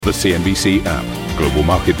The CNBC app. Global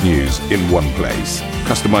market news in one place.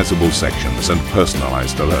 Customizable sections and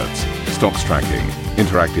personalized alerts. Stocks tracking,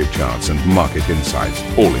 interactive charts and market insights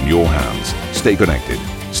all in your hands. Stay connected.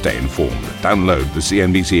 Stay informed. Download the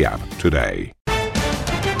CNBC app today.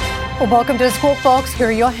 Well, welcome to Squawk Box. Here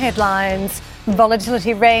are your headlines.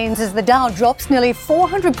 Volatility reigns as the Dow drops nearly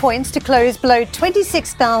 400 points to close below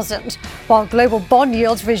 26,000, while global bond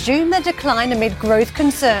yields resume their decline amid growth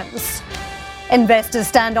concerns. Investors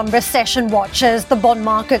stand on recession watch as the bond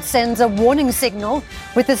market sends a warning signal,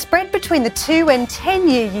 with the spread between the 2- and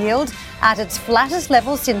 10-year yield at its flattest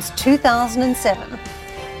level since 2007.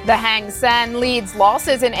 The Hang Seng leads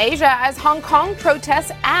losses in Asia as Hong Kong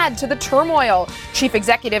protests add to the turmoil. Chief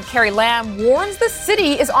Executive Carrie Lam warns the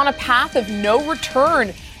city is on a path of no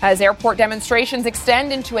return as airport demonstrations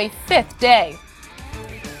extend into a fifth day.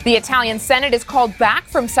 The Italian Senate is called back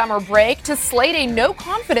from summer break to slate a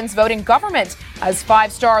no-confidence vote in government as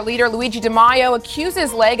five-star leader Luigi Di Maio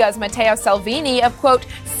accuses Lega's Matteo Salvini of, quote,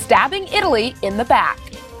 stabbing Italy in the back.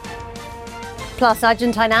 Plus,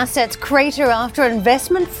 Argentine assets crater after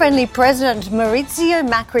investment-friendly President Mauricio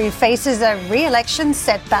Macri faces a re-election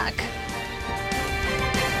setback.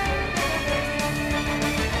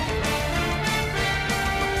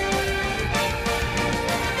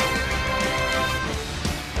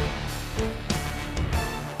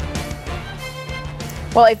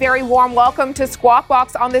 Well, a very warm welcome to Squawk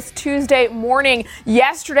Box on this Tuesday morning.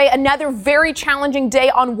 Yesterday, another very challenging day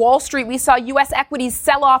on Wall Street. We saw U.S. equities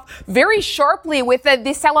sell off very sharply, with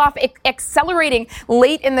the sell-off accelerating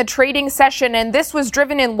late in the trading session. And this was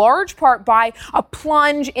driven in large part by a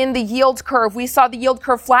plunge in the yield curve. We saw the yield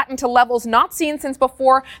curve flatten to levels not seen since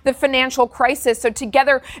before the financial crisis. So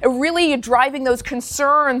together, really driving those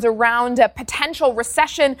concerns around a potential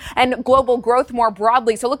recession and global growth more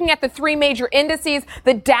broadly. So looking at the three major indices,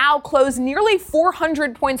 the Dow closed nearly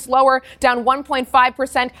 400 points lower, down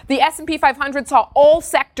 1.5%. The S&P 500 saw all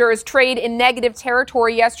sectors trade in negative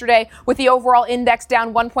territory yesterday, with the overall index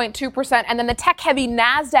down 1.2%. And then the tech-heavy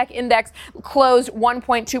NASDAQ index closed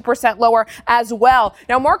 1.2% lower as well.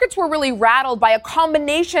 Now, markets were really rattled by a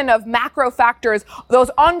combination of macro factors, those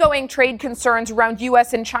ongoing trade concerns around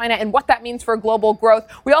U.S. and China and what that means for global growth.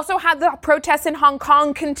 We also had the protests in Hong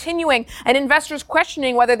Kong continuing and investors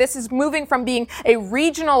questioning whether this is moving from being a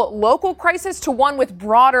regional local crisis to one with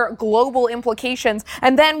broader global implications.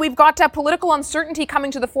 And then we've got political uncertainty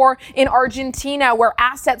coming to the fore in Argentina, where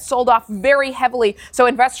assets sold off very heavily. So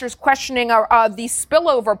investors questioning the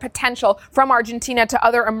spillover potential from Argentina to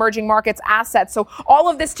other emerging markets assets. So all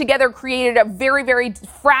of this together created a very, very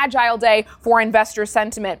fragile day for investor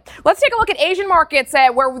sentiment. Let's take a look at Asian markets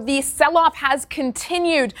where the sell-off has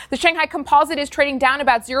continued. The Shanghai Composite is trading down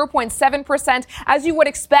about 0.7%, as you would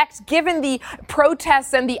expect, given the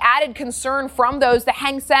protests and the added concern from those. The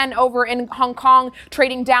Hang Seng over in Hong Kong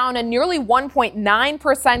trading down a nearly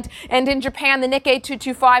 1.9%. And in Japan, the Nikkei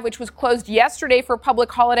 225, which was closed yesterday for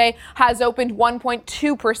public holiday, has opened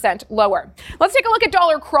 1.2% lower. Let's take a look at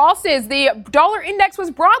dollar crosses. The dollar index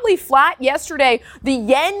was broadly flat yesterday. The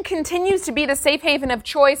yen continues to be the safe haven of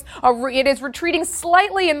choice. It is retreating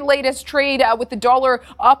slightly in the latest trade with the dollar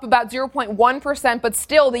up about 0.1%, but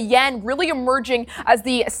still the yen really emerging as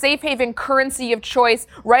the safe haven currency of choice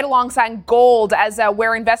right alongside gold as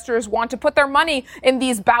where investors want to put their money in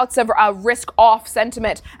these bouts of risk-off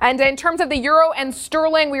sentiment. And in terms of the euro and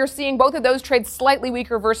sterling, we are seeing both of those trades slightly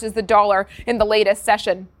weaker versus the dollar in the latest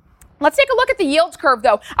session. Let's take a look at the yield curve,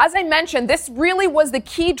 though. As I mentioned, this really was the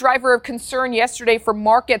key driver of concern yesterday for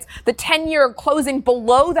markets. The 10-year closing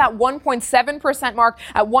below that 1.7% mark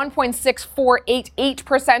at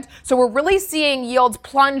 1.6488%. So we're really seeing yields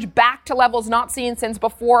plunge back to levels not seen since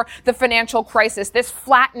before the financial crisis. This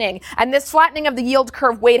flattening of the yield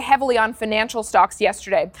curve weighed heavily on financial stocks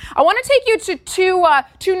yesterday. I want to take you to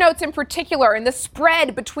two notes in particular, in the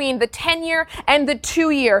spread between the 10-year and the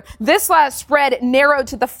 2-year. This spread narrowed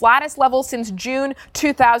to the flattest level since June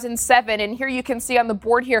 2007. And here you can see on the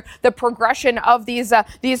board here the progression of these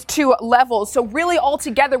two levels. So really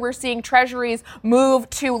altogether, we're seeing treasuries move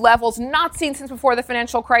to levels not seen since before the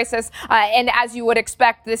financial crisis. And as you would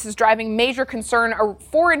expect, this is driving major concern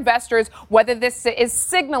for investors whether this is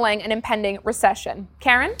signaling an impending recession.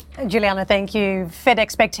 Karen? Juliana, thank you. Fed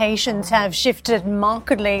expectations have shifted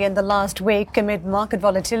markedly in the last week amid market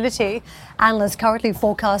volatility. Analysts currently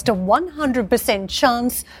forecast a 100%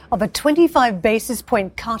 chance of a 25 basis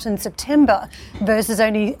point cut in September versus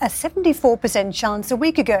only a 74% chance a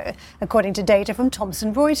week ago, according to data from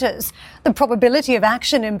Thomson Reuters. The probability of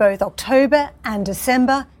action in both October and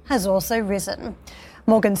December has also risen.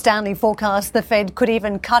 Morgan Stanley forecasts the Fed could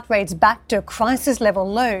even cut rates back to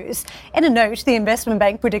crisis-level lows. In a note, the investment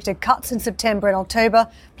bank predicted cuts in September and October,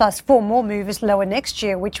 plus 4 more moves lower next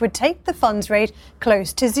year, which would take the funds rate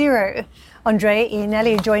close to zero. Andre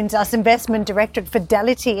Iannelli joins us, Investment Director at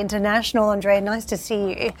Fidelity International. Andre, nice to see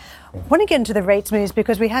you. I want to get into the rates moves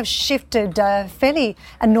because we have shifted fairly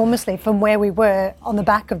enormously from where we were on the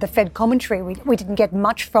back of the Fed commentary. We didn't get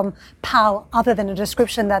much from Powell other than a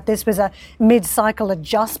description that this was a mid-cycle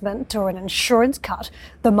adjustment or an insurance cut.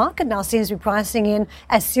 The market now seems to be pricing in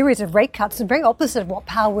a series of rate cuts, very opposite of what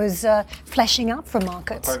Powell was fleshing out for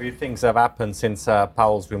markets. Quite a few things have happened since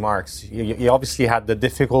Powell's remarks. You obviously had the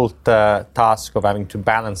difficult task of having to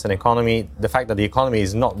balance an economy. The fact that the economy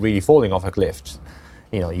is not really falling off a cliff.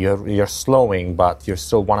 You know, you're slowing, but you're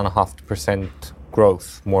still 1.5%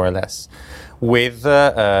 growth, more or less, with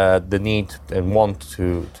the need and want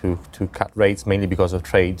to cut rates, mainly because of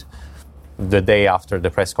trade. The day after the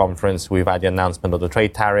press conference, we've had the announcement of the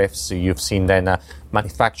trade tariffs. You've seen then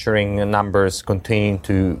manufacturing numbers continuing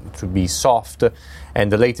to be soft,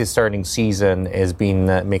 and the latest earnings season has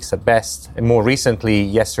been mixed at best. And more recently,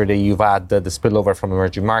 yesterday, you've had the spillover from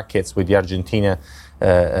emerging markets with the Argentina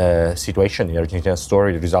situation, the Argentina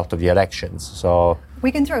story, the result of the elections. So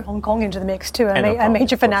we can throw Hong Kong into the mix too, a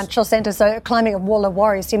major financial centre. So climbing a wall of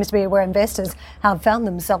worry seems to be where investors have found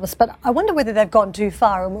themselves. But I wonder whether they've gone too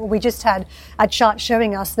far. We just had a chart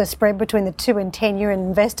showing us the spread between the 2 and 10 year, and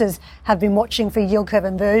investors have been watching for yield curve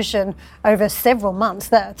inversion over several months,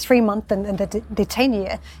 the 3-month and the 10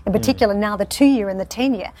 year, in particular now the 2 year and the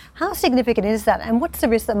 10 year. How significant is that? And what's the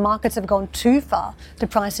risk that markets have gone too far to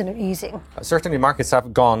price in easing? Certainly markets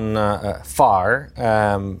have gone far.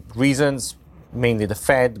 Reasons, mainly the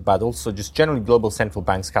Fed, but also just generally global central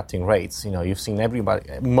banks cutting rates. You know, you've seen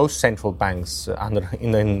most central banks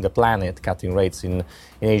in the planet cutting rates. In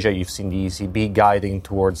Asia, you've seen the ECB guiding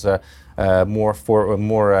towards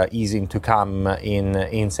more easing to come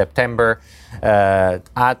in September.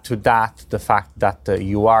 Add to that the fact that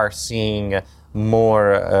you are seeing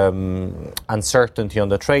more uncertainty on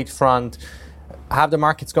the trade front. Have the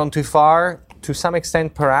markets gone too far? To some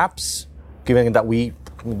extent, perhaps, given that we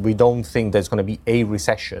don't think there's going to be a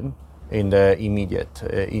recession in the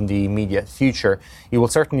immediate future. It will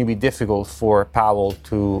certainly be difficult for Powell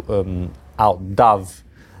to outdove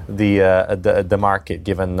the market,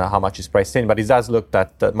 given how much is priced in. But it does look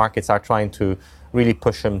that the markets are trying to really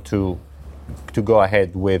push him to go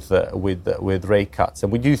ahead with rate cuts,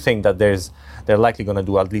 and we do think that they're likely going to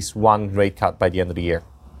do at least one rate cut by the end of the year.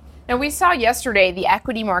 Now, we saw yesterday the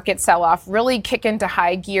equity market sell-off really kick into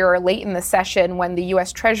high gear late in the session when the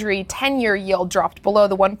U.S. Treasury 10-year yield dropped below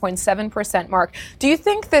the 1.7% mark. Do you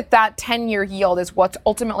think that 10-year yield is what's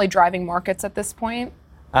ultimately driving markets at this point?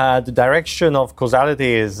 The direction of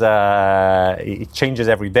causality is it changes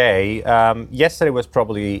every day. Yesterday was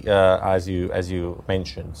probably as you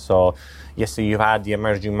mentioned. So yesterday you had the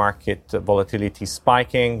emerging market volatility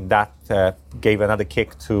spiking. That gave another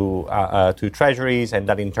kick to treasuries, and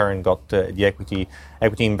that in turn got the equity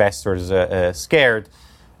investors scared.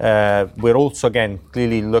 We're also, again,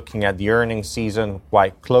 clearly looking at the earnings season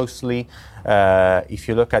quite closely. If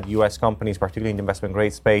you look at U.S. companies, particularly in the investment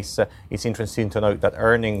grade space, it's interesting to note that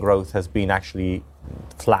earning growth has been actually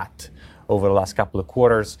flat over the last couple of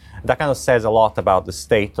quarters. That kind of says a lot about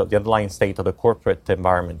the underlying state of the corporate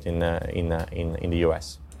environment in the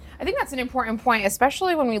U.S. I think that's an important point,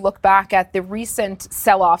 especially when we look back at the recent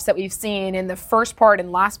sell-offs that we've seen in the first part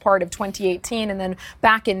and last part of 2018 and then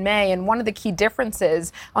back in May. And one of the key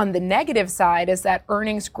differences on the negative side is that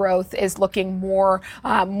earnings growth is looking more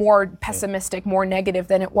pessimistic, more negative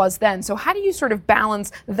than it was then. So how do you sort of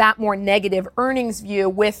balance that more negative earnings view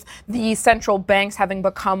with the central banks having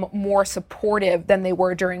become more supportive than they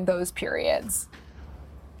were during those periods?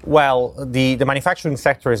 Well, the manufacturing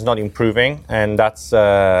sector is not improving, and that's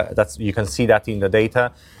you can see that in the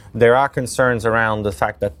data. There are concerns around the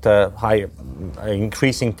fact that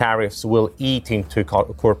increasing tariffs will eat into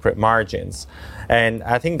corporate margins, and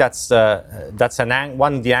I think that's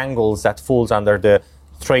one of the angles that falls under the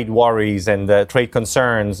trade worries and trade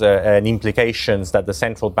concerns and implications that the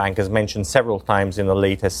central bank has mentioned several times in the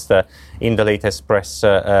latest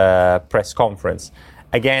press conference.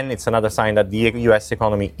 Again, it's another sign that the U.S.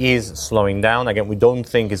 economy is slowing down. Again, we don't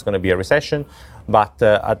think it's going to be a recession, But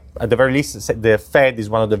at the very least, the Fed is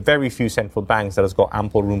one of the very few central banks that has got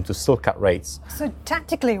ample room to still cut rates. So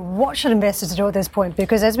tactically, what should investors do at this point?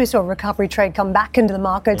 Because as we saw recovery trade come back into the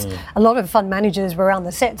markets, a lot of fund managers were around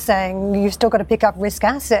the set saying you've still got to pick up risk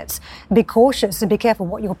assets. Be cautious and be careful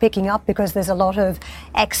what you're picking up, because there's a lot of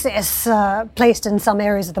excess placed in some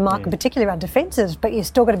areas of the market, particularly around defensives, but you're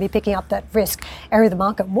still going to be picking up that risk area of the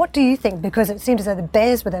market. What do you think? Because it seems as though the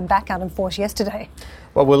bears were then back out in force yesterday.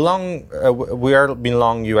 Well, we are being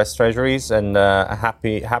long U.S. Treasuries, and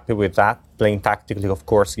happy with that, playing tactically, of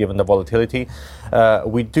course, given the volatility.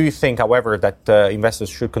 We do think, however, that investors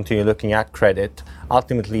should continue looking at credit.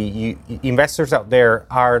 Ultimately, investors out there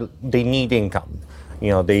they need income.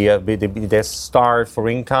 They starve for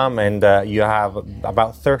income, and you have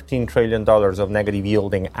about $13 trillion of negative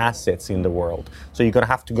yielding assets in the world. So you're going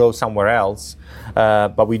to have to go somewhere else.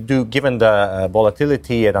 But we do, given the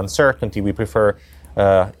volatility and uncertainty, we prefer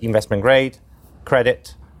investment grade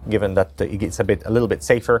credit, given that it's a little bit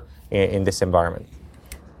safer in this environment.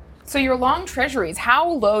 So your long treasuries, how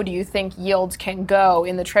low do you think yields can go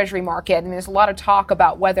in the treasury market? And there's a lot of talk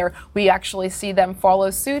about whether we actually see them follow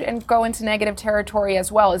suit and go into negative territory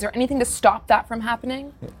as well. Is there anything to stop that from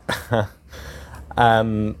happening?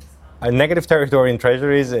 A negative territory in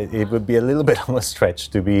treasuries, it would be a little bit of a stretch,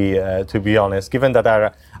 to be honest. Given that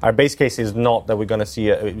our base case is not that we're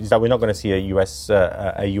not going to see a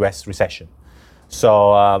U.S. recession.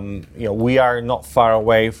 So we are not far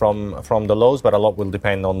away from the lows, but a lot will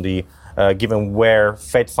depend on the given where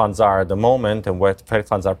Fed funds are at the moment and where Fed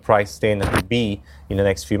funds are priced in to be in the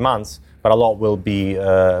next few months. But a lot will be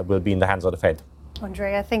in the hands of the Fed.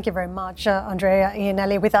 Andrea, thank you very much. Andrea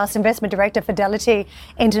Iannelli with us, Investment Director, Fidelity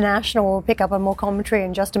International. We'll pick up on more commentary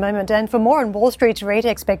in just a moment. And for more on Wall Street rate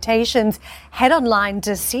expectations, head online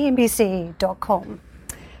to cnbc.com.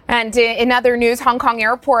 And in other news, Hong Kong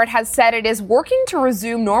Airport has said it is working to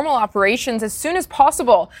resume normal operations as soon as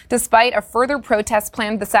possible, despite a further protest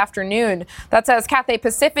planned this afternoon. That's as Cathay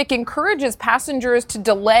Pacific encourages passengers to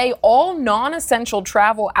delay all non-essential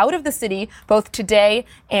travel out of the city, both today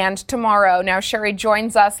and tomorrow. Now, Sherry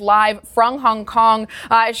joins us live from Hong Kong.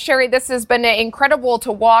 Sherry, this has been incredible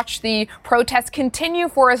to watch the protests continue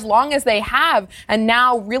for as long as they have, and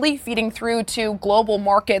now really feeding through to global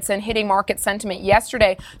markets and hitting market sentiment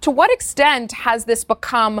yesterday. To what extent has this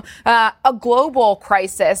become a global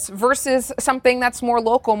crisis versus something that's more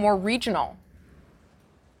local, more regional?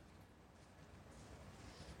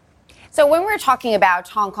 So when we're talking about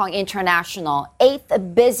Hong Kong International,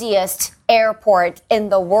 8th busiest airport in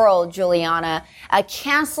the world, Juliana,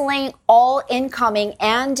 canceling all incoming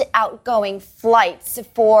and outgoing flights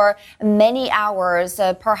for many hours.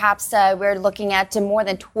 Perhaps we're looking at more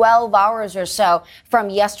than 12 hours or so from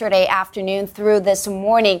yesterday afternoon through this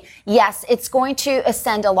morning. Yes, it's going to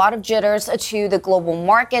send a lot of jitters to the global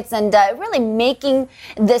markets and really making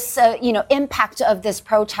this, impact of this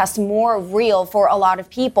protest more real for a lot of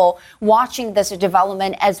people watching this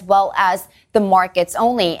development, as well as the markets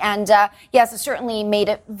only. And yes, it certainly made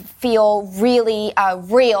it feel really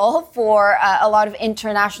real for a lot of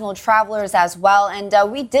international travelers as well.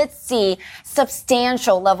 And we did see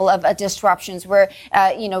substantial level of disruptions where,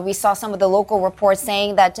 we saw some of the local reports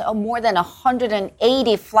saying that more than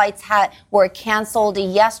 180 flights were canceled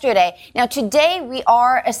yesterday. Now, today we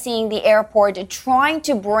are seeing the airport trying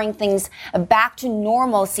to bring things back to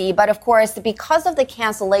normalcy. But of course, because of the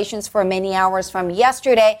cancellations for many hours from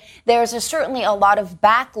yesterday, there's certainly a lot of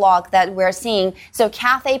backlog that we're seeing. So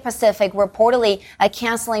Cathay Pacific reportedly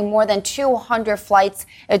canceling more than 200 flights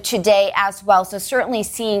today as well. So certainly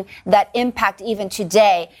seeing that impact even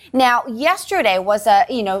today. Now, yesterday was a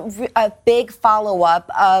big follow-up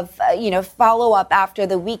after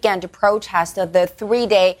the weekend protest of the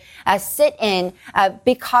 3-day sit-in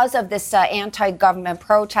because of this anti-government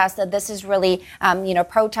protest. This is really,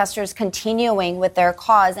 protesters continuing with their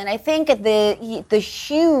cause. And I think the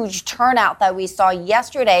huge turnout that we saw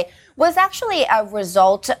yesterday was actually a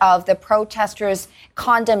result of the protesters'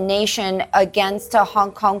 condemnation against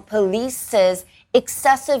Hong Kong police's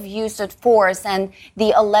excessive use of force and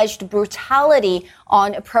the alleged brutality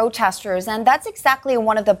on protesters. And that's exactly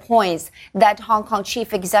one of the points that Hong Kong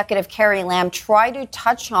Chief Executive Carrie Lam tried to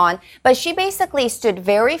touch on. But she basically stood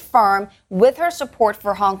very firm with her support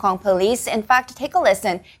for Hong Kong police. In fact, take a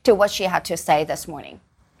listen to what she had to say this morning.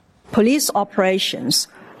 Police operations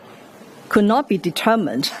could not be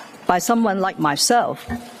determined by someone like myself,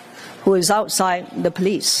 who is outside the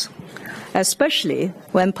police, especially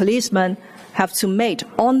when policemen have to make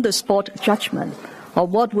on-the-spot judgment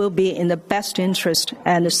of what will be in the best interest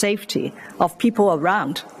and the safety of people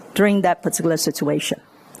around during that particular situation.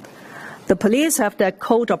 The police have their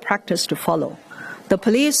code of practice to follow, The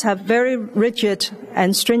police have very rigid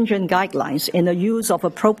and stringent guidelines in the use of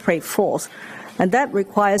appropriate force, and that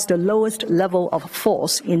requires the lowest level of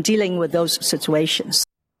force in dealing with those situations.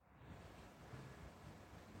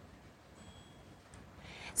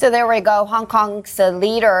 So there we go. Hong Kong's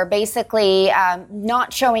leader basically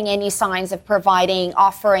not showing any signs of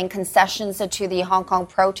offering concessions to the Hong Kong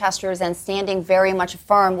protesters and standing very much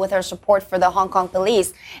firm with her support for the Hong Kong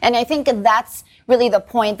police. And I think that's really the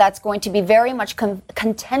point that's going to be very much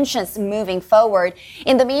contentious moving forward.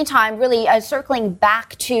 In the meantime, really circling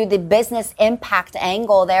back to the business impact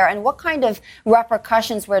angle there and what kind of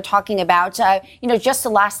repercussions we're talking about. Just the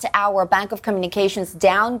last hour, Bank of Communications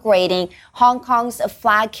downgrading Hong Kong's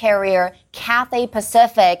flag carrier Cathay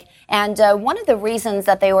Pacific. And one of the reasons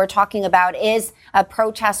that they were talking about is a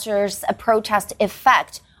protest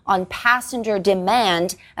effect on passenger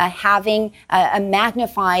demand having a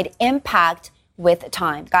magnified impact with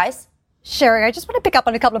time. Guys? Sherry, I just want to pick up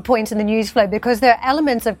on a couple of points in the news flow because there are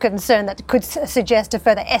elements of concern that could suggest a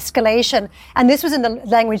further escalation. And this was in the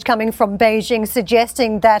language coming from Beijing,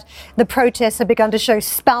 suggesting that the protests have begun to show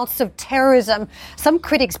spouts of terrorism. Some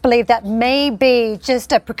critics believe that may be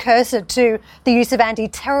just a precursor to the use of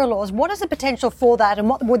anti-terror laws. What is the potential for that, and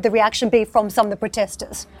what would the reaction be from some of the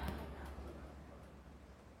protesters?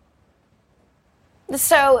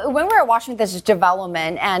 So when we're watching this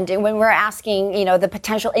development and when we're asking, the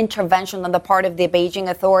potential intervention on the part of the Beijing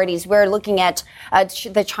authorities, we're looking at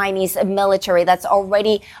the Chinese military that's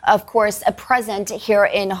already, of course, present here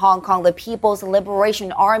in Hong Kong, the People's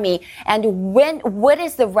Liberation Army. And what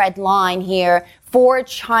is the red line here for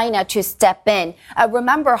China to step in?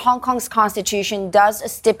 Remember, Hong Kong's constitution does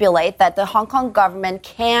stipulate that the Hong Kong government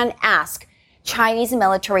can ask Chinese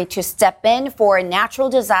military to step in for natural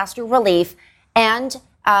disaster relief and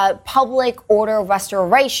public order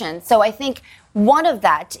restoration. So I think one of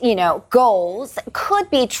that, goals could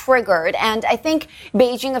be triggered. And I think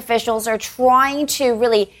Beijing officials are trying to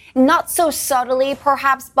really, not so subtly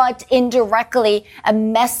perhaps, but indirectly, a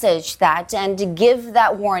message that and give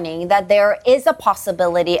that warning that there is a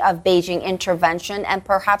possibility of Beijing intervention and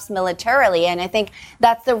perhaps militarily. And I think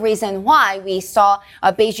that's the reason why we saw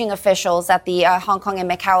Beijing officials at the Hong Kong and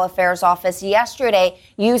Macau Affairs Office yesterday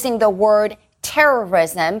using the word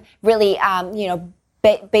terrorism, really,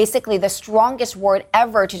 basically the strongest word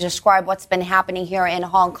ever to describe what's been happening here in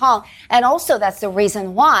Hong Kong. And also that's the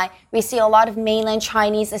reason why we see a lot of mainland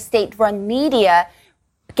Chinese state-run media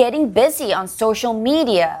getting busy on social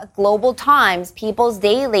media, Global Times, People's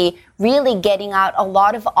Daily, really getting out a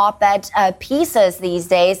lot of op-ed pieces these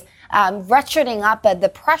days, ratcheting up the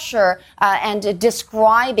pressure and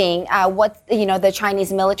describing what the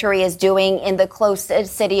Chinese military is doing in the close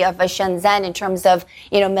city of Shenzhen in terms of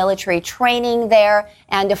military training there,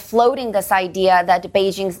 and floating this idea that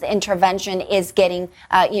Beijing's intervention is getting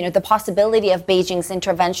the possibility of Beijing's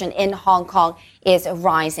intervention in Hong Kong is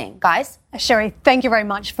rising. Guys? Sherry, thank you very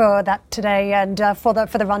much for that today and for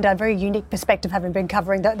the rundown. Very unique perspective, having been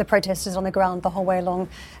covering the protesters on the ground the whole way along.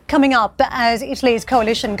 Coming up, as Italy's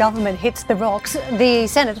coalition government hits the rocks, the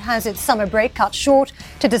Senate has its summer break cut short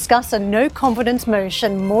to discuss a no-confidence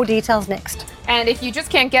motion. More details next. And if you just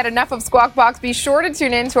can't get enough of Squawk Box, be sure to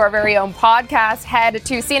tune in to our very own podcast. Head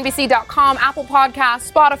to CNBC.com, Apple Podcasts,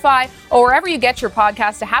 Spotify, or wherever you get your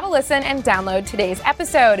podcast to have a listen and download today's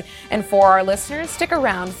episode. And for our listeners, stick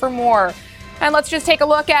around for more. And let's just take a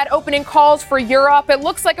look at opening calls for Europe. It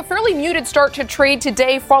looks like a fairly muted start to trade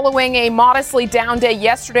today following a modestly down day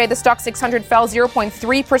yesterday. The Stoxx 600 fell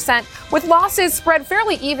 0.3%, with losses spread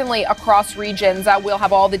fairly evenly across regions. We'll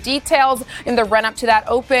have all the details in the run-up to that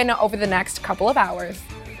open over the next couple of hours.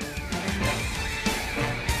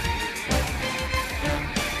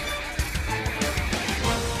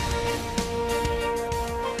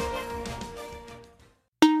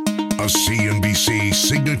 A CNBC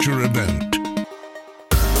signature event.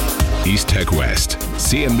 East Tech West,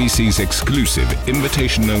 CNBC's exclusive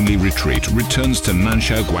invitation-only retreat, returns to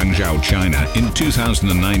Nanshao, Guangzhou, China in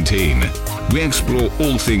 2019. We explore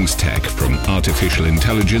all things tech, from artificial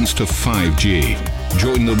intelligence to 5G.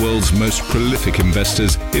 Join the world's most prolific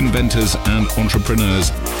investors, inventors, and entrepreneurs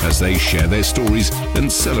as they share their stories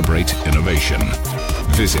and celebrate innovation.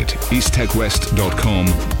 Visit easttechwest.com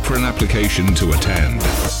for an application to attend.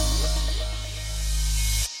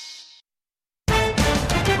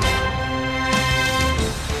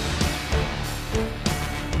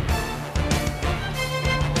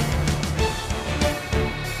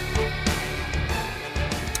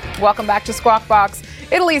 Welcome back to Squawk Box.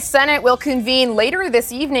 Italy's Senate will convene later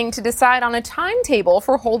this evening to decide on a timetable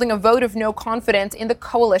for holding a vote of no confidence in the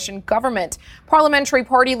coalition government. Parliamentary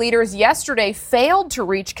party leaders yesterday failed to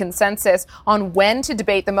reach consensus on when to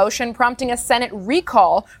debate the motion, prompting a Senate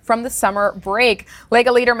recall from the summer break.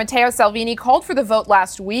 Lega leader Matteo Salvini called for the vote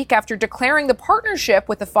last week after declaring the partnership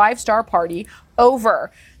with the Five Star Party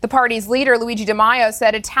over. The party's leader, Luigi Di Maio,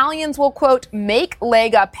 said Italians will, quote, make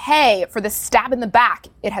Lega pay for the stab in the back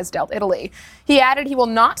it has dealt Italy. He added he will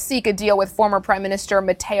not seek a deal with former Prime Minister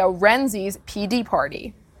Matteo Renzi's PD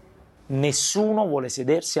party. Nessuno vuole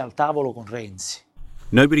sedersi al tavolo con Renzi.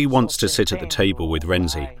 Nobody wants to sit at the table with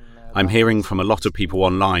Renzi. I'm hearing from a lot of people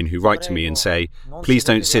online who write to me and say, please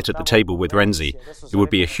don't sit at the table with Renzi. It would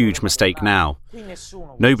be a huge mistake now.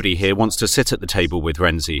 Nobody here wants to sit at the table with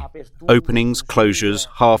Renzi. Openings, closures,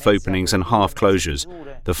 half openings and half closures.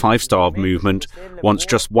 The Five Star movement wants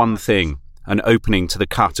just one thing, an opening to the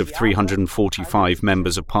cut of 345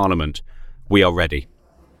 members of parliament. We are ready.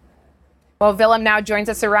 Well, Willem now joins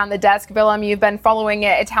us around the desk. Willem, you've been following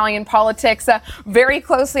Italian politics very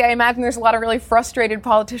closely. I imagine there's a lot of really frustrated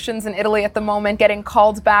politicians in Italy at the moment getting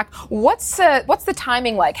called back. What's the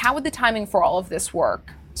timing like? How would the timing for all of this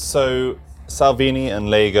work? So Salvini and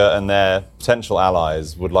Lega and their potential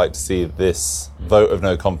allies would like to see this vote of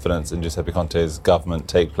no confidence in Giuseppe Conte's government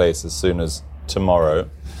take place as soon as tomorrow.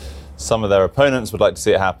 Some of their opponents would like to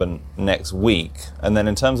see it happen next week. And then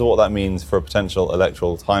in terms of what that means for a potential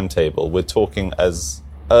electoral timetable, we're talking as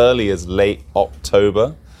early as late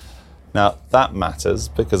October. Now, that matters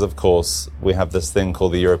because, of course, we have this thing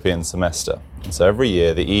called the European semester. And so every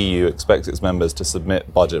year, the EU expects its members to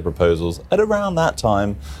submit budget proposals at around that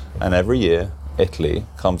time. And every year, Italy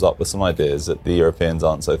comes up with some ideas that the Europeans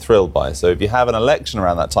aren't so thrilled by. So if you have an election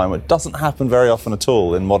around that time, which doesn't happen very often at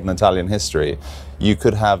all in modern Italian history, you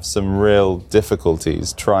could have some real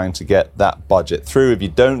difficulties trying to get that budget through. If you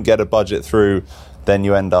don't get a budget through, then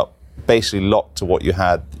you end up basically locked to what you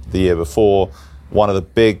had the year before. One of the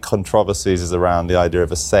big controversies is around the idea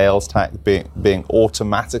of a sales tax being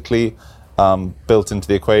automatically built into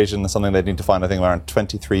the equation. That's something they need to find, I think, around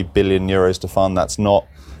 23 billion euros to fund. That's not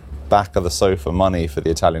back of the sofa money for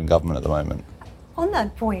the Italian government at the moment. On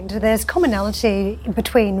that point, there's commonality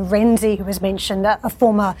between Renzi, who was mentioned, a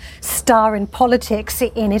former star in politics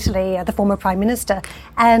in Italy, the former Prime Minister,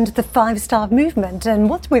 and the Five Star movement. And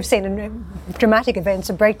what we've seen in dramatic events,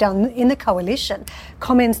 a breakdown in the coalition,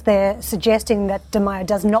 comments there suggesting that Di Maio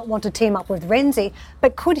does not want to team up with Renzi,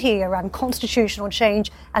 but could he around constitutional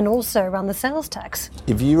change and also around the sales tax.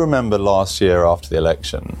 If you remember last year after the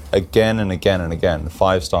election, again and again and again, the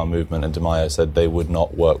Five Star movement and Di Maio said they would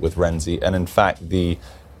not work with Renzi. And in fact, the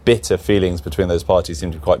bitter feelings between those parties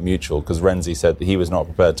seem to be quite mutual because Renzi said that he was not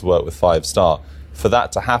prepared to work with Five Star. For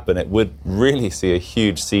that to happen, it would really see a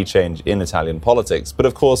huge sea change in Italian politics. But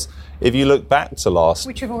of course, if you look back to last...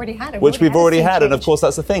 Which we've already had. And of course,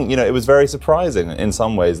 that's the thing. You know, it was very surprising in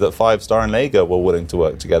some ways that Five Star and Lega were willing to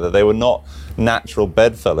work together. They were not natural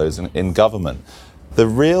bedfellows in government. The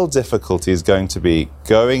real difficulty is going to be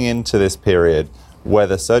going into this period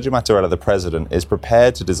whether Sergio Mattarella, the president, is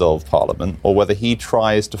prepared to dissolve parliament or whether he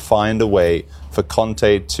tries to find a way for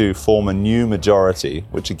Conte to form a new majority,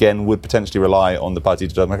 which again would potentially rely on the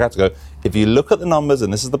Partito Democratico. If you look at the numbers,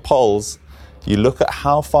 and this is the polls, you look at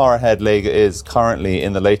how far ahead Lega is currently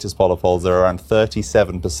in the latest poll polls, they're around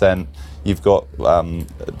 37%. You've got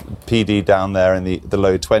PD down there in the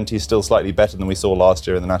low 20s, still slightly better than we saw last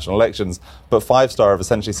year in the national elections. But Five Star have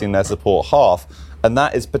essentially seen their support half. And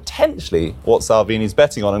that is potentially what Salvini's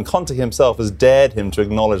betting on. And Conte himself has dared him to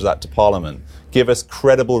acknowledge that to Parliament. Give us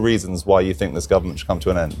credible reasons why you think this government should come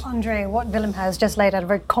to an end. Andre, what Willem has just laid out a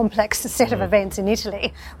very complex set of events in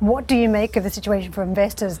Italy. What do you make of the situation for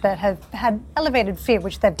investors that have had elevated fear,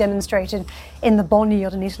 which they've demonstrated in the bond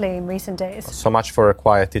yield in Italy in recent days? So much for a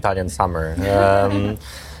quiet Italian summer.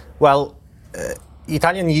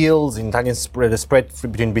 Italian yields, the spread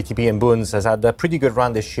between BTP and Bunds has had a pretty good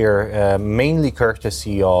run this year, mainly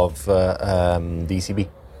courtesy of the ECB.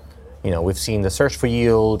 You know, we've seen the search for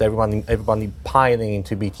yield, everybody piling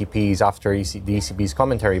into BTPs after the ECB's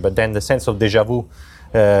commentary, but then the sense of déjà vu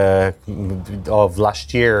of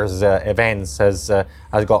last year's events has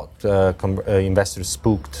got investors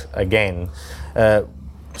spooked again.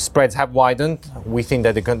 Spreads have widened. We think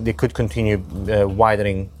that they could continue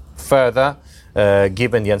widening further,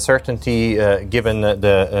 given the uncertainty, given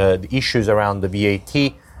the issues around the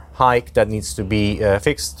VAT hike that needs to be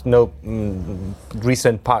fixed. No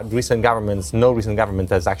recent government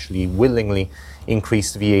has actually willingly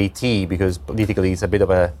increased VAT because politically it's a bit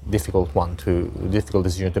of a difficult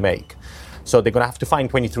decision to make. So they're going to have to find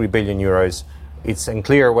 23 billion euros. It's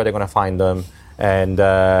unclear where they're going to find them. And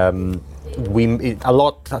a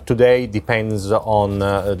lot today depends on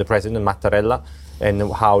the president, Mattarella,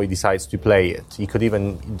 and how he decides to play it. He could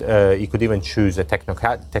even choose a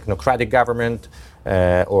technocratic government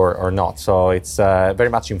or not. So it's very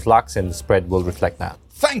much in flux, and the spread will reflect that.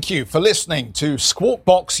 Thank you for listening to Squawk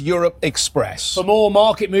Box Europe Express. For more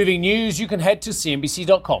market-moving news, you can head to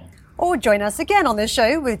cnbc.com. Or join us again on this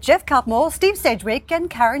show with Jeff Cutmore, Steve Sedgwick and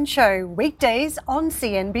Karen Cho, weekdays on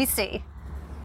CNBC.